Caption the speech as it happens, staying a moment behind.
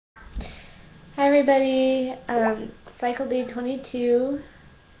everybody, cycle day 22.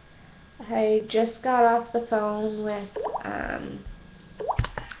 I just got off the phone with,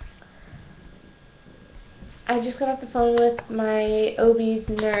 my OB's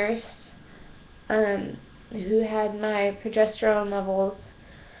nurse, who had my progesterone levels.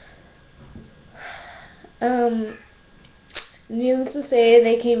 Needless to say,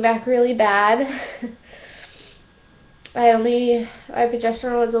 they came back really bad. My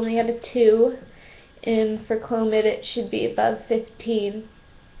progesterone was only at a 2, and for Clomid it should be above 15.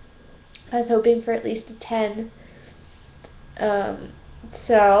 I was hoping for at least a 10.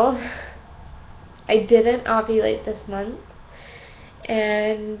 So I didn't ovulate this month,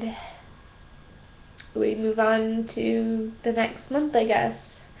 and we move on to the next month, I guess.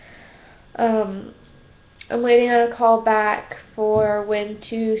 I'm waiting on a call back for when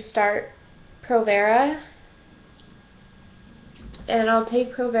to start Provera, and I'll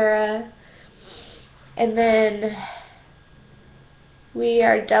take Provera, and then we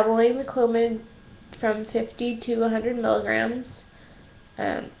are doubling the Clomid from 50 to 100 milligrams.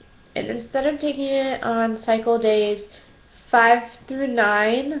 And instead of taking it on cycle days 5 through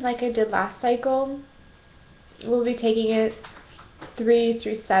 9, like I did last cycle, we'll be taking it 3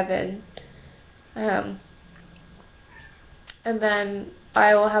 through 7. And then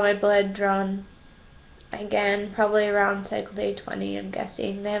I will have my blood drawn again, probably around cycle day 20, I'm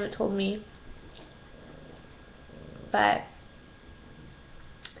guessing. They haven't told me. But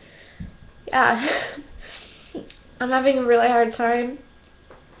yeah, I'm having a really hard time.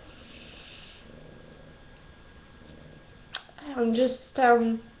 I'm just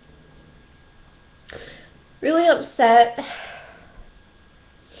really upset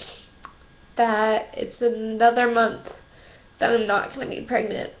that it's another month that I'm not going to be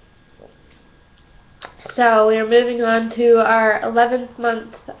pregnant. So we are moving on to our 11th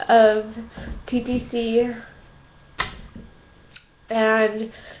month of TTC,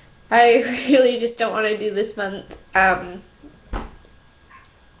 and I really just don't want to do this month.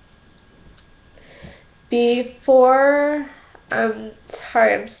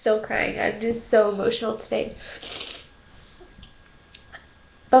 Sorry, I'm still crying. I'm just so emotional today.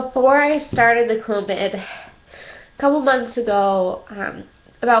 Before I started the Clomid, a couple months ago,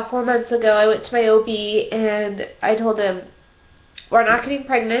 about 4 months ago, I went to my OB and I told him, we're not getting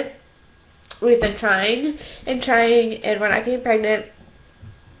pregnant. We've been trying and trying, and we're not getting pregnant.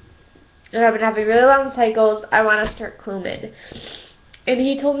 And I've been having really long cycles. I want to start Clomid. And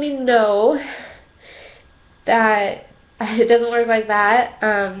he told me no, that it doesn't work like that.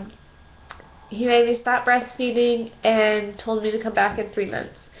 He made me stop breastfeeding and told me to come back in 3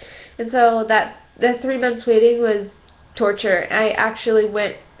 months. And so the 3 months waiting was torture. I actually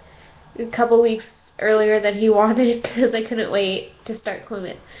went a couple weeks earlier than he wanted because I couldn't wait to start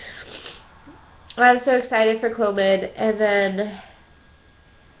Clomid. I was so excited for Clomid, and then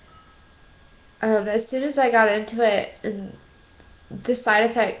as soon as I got into it, and the side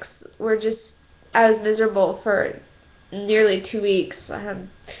effects were just, I was miserable for nearly 2 weeks. I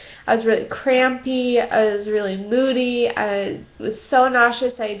was really crampy, I was really moody, I was so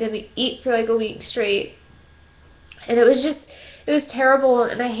nauseous I didn't eat for like a week straight. And it was terrible,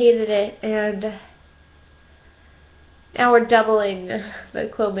 and I hated it. And now we're doubling the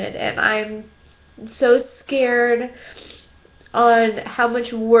Clomid, and I'm so scared on how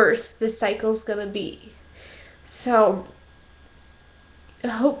much worse this cycle's gonna be. So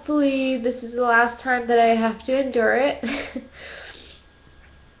hopefully this is the last time that I have to endure it.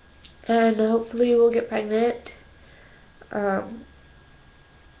 And hopefully we'll get pregnant. And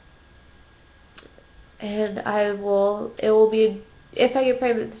it will be, if I get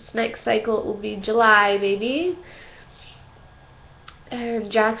pregnant this next cycle, it will be July, maybe.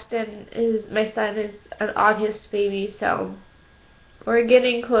 And Jackson, my son, is an August baby, so we're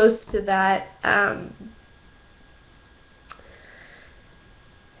getting close to that.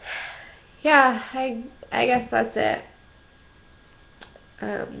 Yeah, I guess that's it.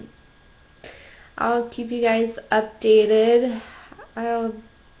 I'll keep you guys updated. I'll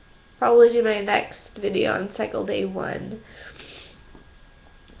probably do my next video on cycle day 1.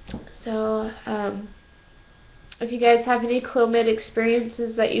 So, if you guys have any Clomid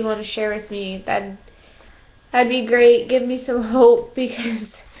experiences that you want to share with me, that'd be great. Give me some hope, because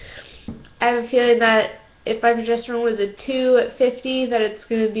I have a feeling that if my progesterone was a 2 at 50, that it's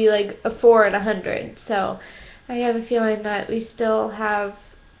going to be like a 4 at 100. So I have a feeling that we still have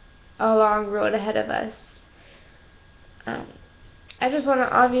a long road ahead of us. I just want to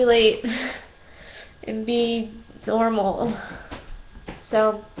ovulate and be normal.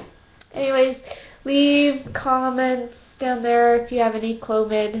 So anyways, leave comments down there if you have any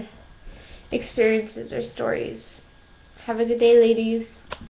Clomid experiences or stories. Have a good day, ladies.